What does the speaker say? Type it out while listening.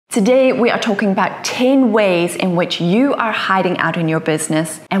Today, we are talking about 10 ways in which you are hiding out in your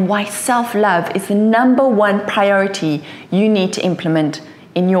business and why self-love is the #1 priority you need to implement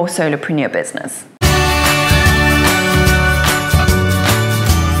in your solopreneur business.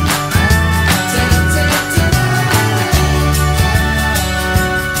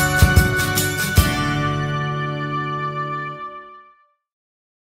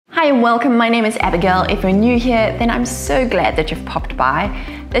 Hi and welcome, my name is Abigail. If you're new here, then I'm so glad that you've popped by.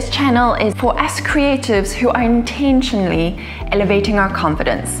 This channel is for us creatives who are intentionally elevating our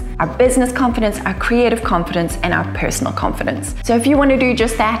confidence, our business confidence, our creative confidence, and our personal confidence. So if you want to do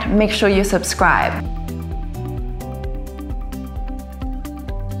just that, make sure you subscribe.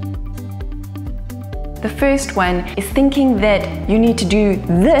 The first one is thinking that you need to do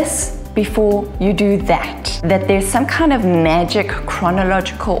this before you do that. That there's some kind of magic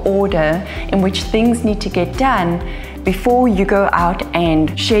chronological order in which things need to get done before you go out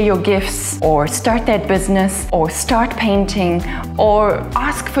and share your gifts or start that business or start painting or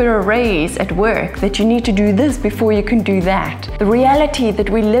ask for a raise at work, that you need to do this before you can do that. The reality that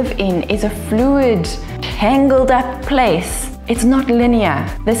we live in is a fluid, tangled up place. It's not linear.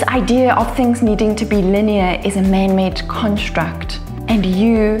 This idea of things needing to be linear is a man-made construct, and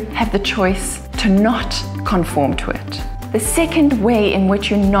you have the choice to not conform to it. The second way in which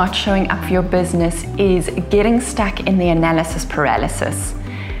you're not showing up for your business is getting stuck in the analysis paralysis.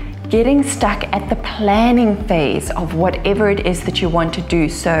 Getting stuck at the planning phase of whatever it is that you want to do.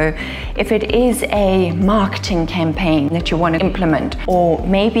 So if it is a marketing campaign that you want to implement, or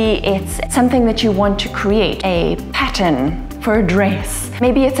maybe it's something that you want to create, a pattern for a dress.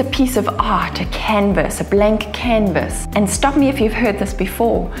 Maybe it's a piece of art, a canvas, a blank canvas. And stop me if you've heard this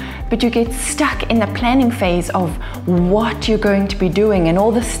before, but you get stuck in the planning phase of what you're going to be doing and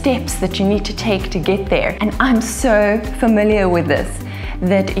all the steps that you need to take to get there. And I'm so familiar with this,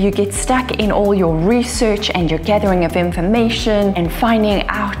 that you get stuck in all your research and your gathering of information and finding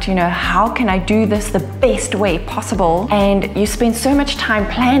out, how can I do this the best way possible? And you spend so much time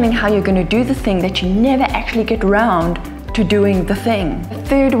planning how you're going to do the thing that you never actually get around to doing the thing. The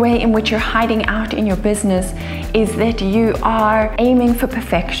third way in which you're hiding out in your business is that you are aiming for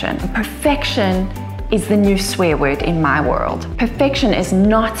perfection. Perfection is the new swear word in my world. Perfection is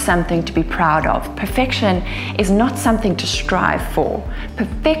not something to be proud of. Perfection is not something to strive for.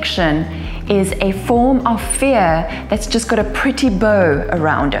 Perfection is a form of fear that's just got a pretty bow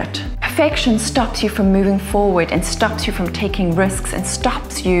around it. Perfection stops you from moving forward and stops you from taking risks and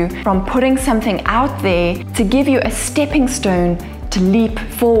stops you from putting something out there to give you a stepping stone to leap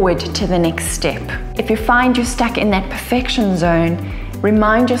forward to the next step. If you find you're stuck in that perfection zone,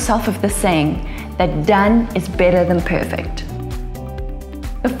 remind yourself of the saying that done is better than perfect.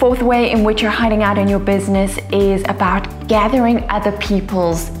 The fourth way in which you're hiding out in your business is about gathering other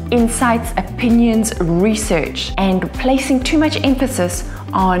people's insights, opinions, research, and placing too much emphasis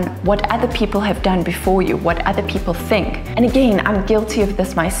on what other people have done before you, what other people think. And again, I'm guilty of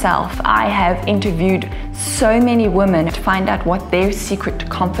this myself. I have interviewed so many women to find out what their secret to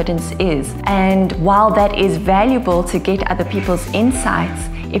confidence is. And while that is valuable to get other people's insights,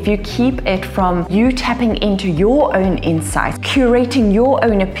 if you keep it from you tapping into your own insights, curating your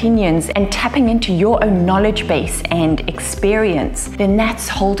own opinions, and tapping into your own knowledge base and experience, then that's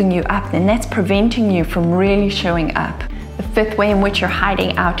holding you up, then that's preventing you from really showing up. The fifth way in which you're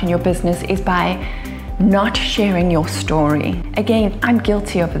hiding out in your business is by not sharing your story. Again, I'm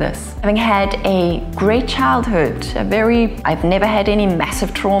guilty of this. Having had a great childhood, I've never had any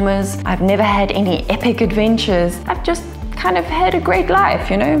massive traumas, I've never had any epic adventures, I've just kind of had a great life,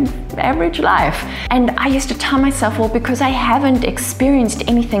 average life. And I used to tell myself, well, because I haven't experienced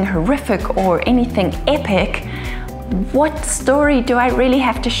anything horrific or anything epic, what story do I really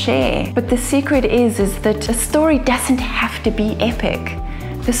have to share? But the secret is that a story doesn't have to be epic.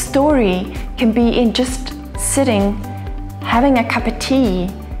 The story can be in just sitting, having a cup of tea,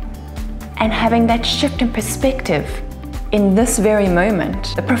 and having that shift in perspective in this very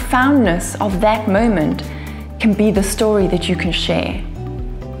moment. The profoundness of that moment can be the story that you can share.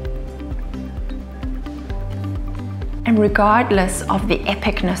 And regardless of the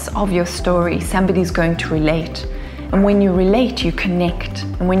epicness of your story, somebody's going to relate. And when you relate, you connect.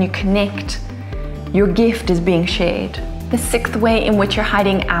 And when you connect, your gift is being shared. The sixth way in which you're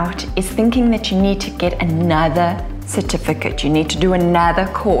hiding out is thinking that you need to get another certificate, you need to do another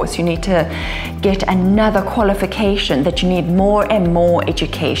course, you need to get another qualification, that you need more and more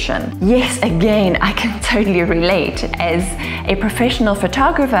education. Yes, again, I can totally relate. As a professional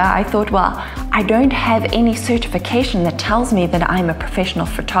photographer, I thought, well, I don't have any certification that tells me that I'm a professional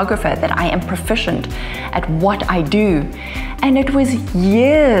photographer, that I am proficient at what I do. And it was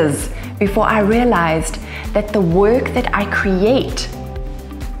years before I realized that the work that I create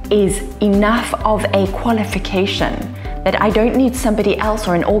is enough of a qualification, that I don't need somebody else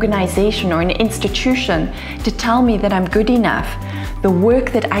or an organization or an institution to tell me that I'm good enough. The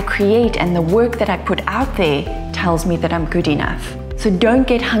work that I create and the work that I put out there tells me that I'm good enough. So don't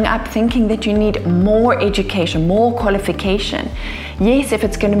get hung up thinking that you need more education, more qualification. Yes, if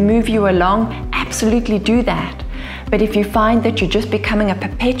it's going to move you along, absolutely do that. But if you find that you're just becoming a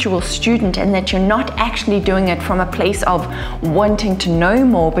perpetual student and that you're not actually doing it from a place of wanting to know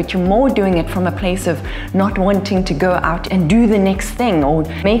more, but you're more doing it from a place of not wanting to go out and do the next thing or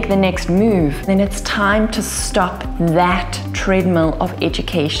make the next move, then it's time to stop that treadmill of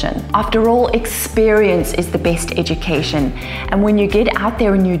education. After all, experience is the best education. And when you get out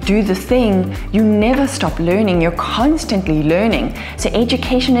there and you do the thing, you never stop learning. You're constantly learning. So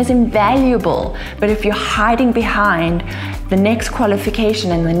education is invaluable. But if you're hiding behind the next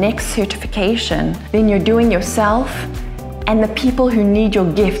qualification and the next certification, then you're doing yourself and the people who need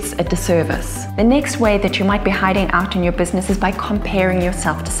your gifts a disservice. The next way that you might be hiding out in your business is by comparing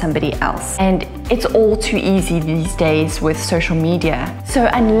yourself to somebody else. And it's all too easy these days with social media. So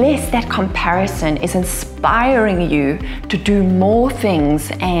unless that comparison is inspiring you to do more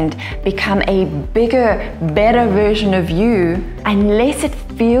things and become a bigger, better version of you, unless it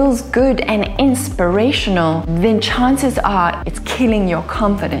feels good and inspirational, then chances are it's killing your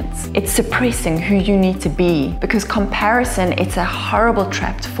confidence. It's suppressing who you need to be, because comparison, it's a horrible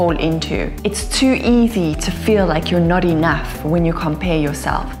trap to fall into. It's too easy to feel like you're not enough when you compare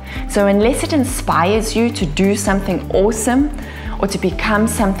yourself. So unless it inspires you to do something awesome or to become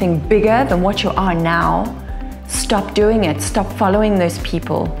something bigger than what you are now, stop doing it. Stop following those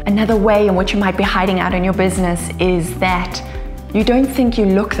people. Another way in which you might be hiding out in your business is that you don't think you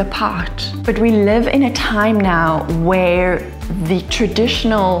look the part. But we live in a time now where the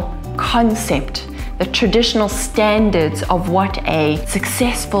traditional concept, the traditional standards of what a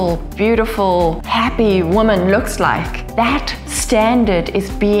successful, beautiful, happy woman looks like, that standard is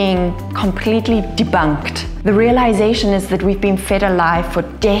being completely debunked. The realization is that we've been fed a lie for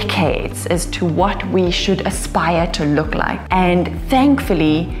decades as to what we should aspire to look like. And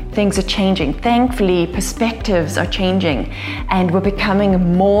thankfully, things are changing. Thankfully, perspectives are changing. And we're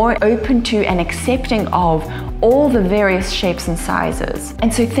becoming more open to and accepting of all the various shapes and sizes.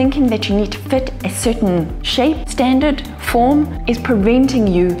 And so thinking that you need to fit a certain shape, standard, form is preventing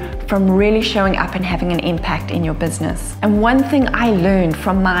you from really showing up and having an impact in your business. And one thing I learned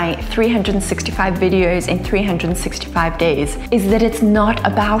from my 365 videos in 365 days is that it's not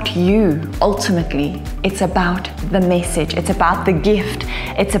about you. Ultimately, it's about the message. It's about the gift.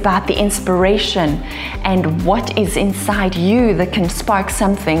 It's about the inspiration and what is inside you that can spark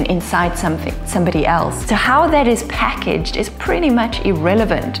something inside somebody else. So how that is packaged is pretty much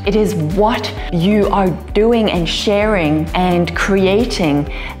irrelevant. It is what you are doing and sharing and creating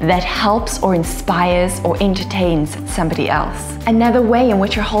that helps or inspires or entertains somebody else. Another way in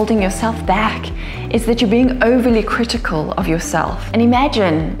which you're holding yourself back is that you're being overly critical of yourself. And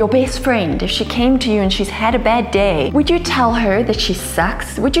imagine your best friend, if she came to you and she's had a bad day, would you tell her that she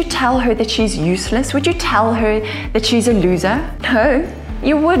sucks? Would you tell her that she's useless? Would you tell her that she's a loser? No,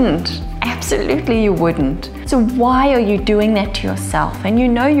 you wouldn't. Absolutely you wouldn't. So why are you doing that to yourself? And you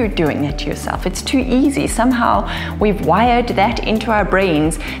know you're doing that to yourself. It's too easy. Somehow we've wired that into our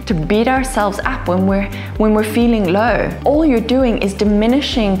brains to beat ourselves up when we're feeling low. All you're doing is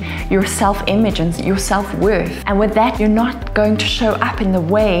diminishing your self-image and your self-worth. And with that, you're not going to show up in the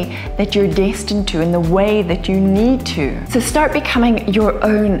way that you're destined to, in the way that you need to. So start becoming your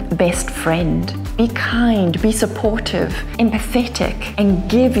own best friend. Be kind, be supportive, empathetic, and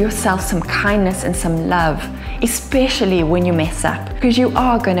give yourself some kindness and some love, especially when you mess up, because you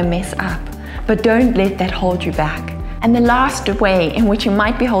are going to mess up, but don't let that hold you back. And the last way in which you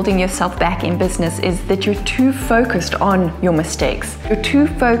might be holding yourself back in business is that you're too focused on your mistakes. You're too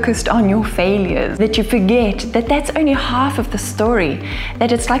focused on your failures that you forget that that's only half of the story,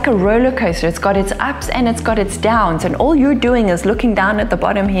 that it's like a roller coaster. It's got its ups and it's got its downs, and all you're doing is looking down at the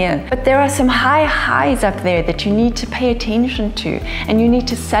bottom here. But there are some high highs up there that you need to pay attention to and you need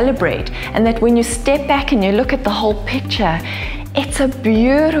to celebrate. And that when you step back and you look at the whole picture, It's a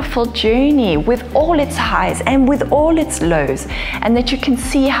beautiful journey with all its highs and with all its lows, and that you can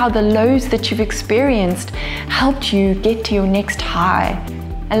see how the lows that you've experienced helped you get to your next high.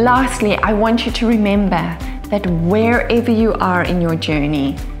 And lastly, I want you to remember that wherever you are in your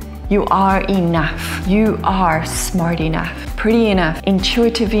journey, you are enough. You are smart enough, pretty enough,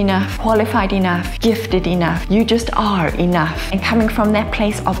 intuitive enough, qualified enough, gifted enough. You just are enough. And coming from that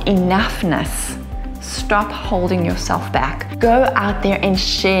place of enoughness, stop holding yourself back. Go out there and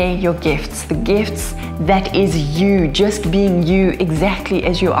share your gifts, the gifts that is you, just being you exactly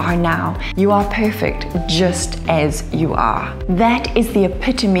as you are now. You are perfect just as you are. That is the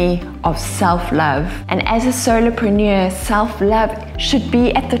epitome of self-love. And as a solopreneur, self-love should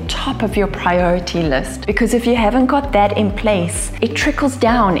be at the top of your priority list, because if you haven't got that in place, it trickles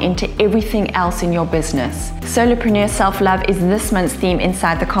down into everything else in your business. Solopreneur self-love is this month's theme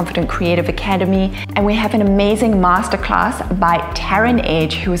inside the Confident Creative Academy, and we have an amazing masterclass by Taryn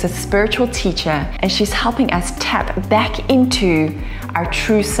Edge, who is a spiritual teacher, and she's helping us tap back into our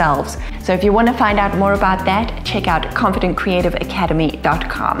true selves. So if you want to find out more about that, check out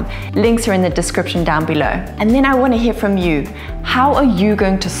confidentcreativeacademy.com. Links are in the description down below. And then I want to hear from you. How are you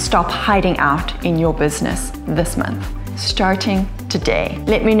going to stop hiding out in your business this month? Starting today.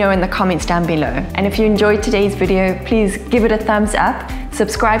 Let me know in the comments down below. And if you enjoyed today's video, please give it a thumbs up,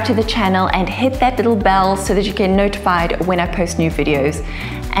 subscribe to the channel, and hit that little bell so that you get notified when I post new videos.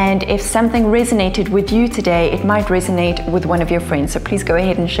 And if something resonated with you today, it might resonate with one of your friends, so please go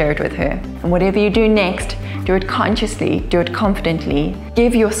ahead and share it with her. And whatever you do next, do it consciously, do it confidently.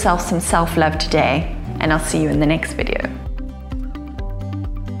 Give yourself some self-love today, and I'll see you in the next video.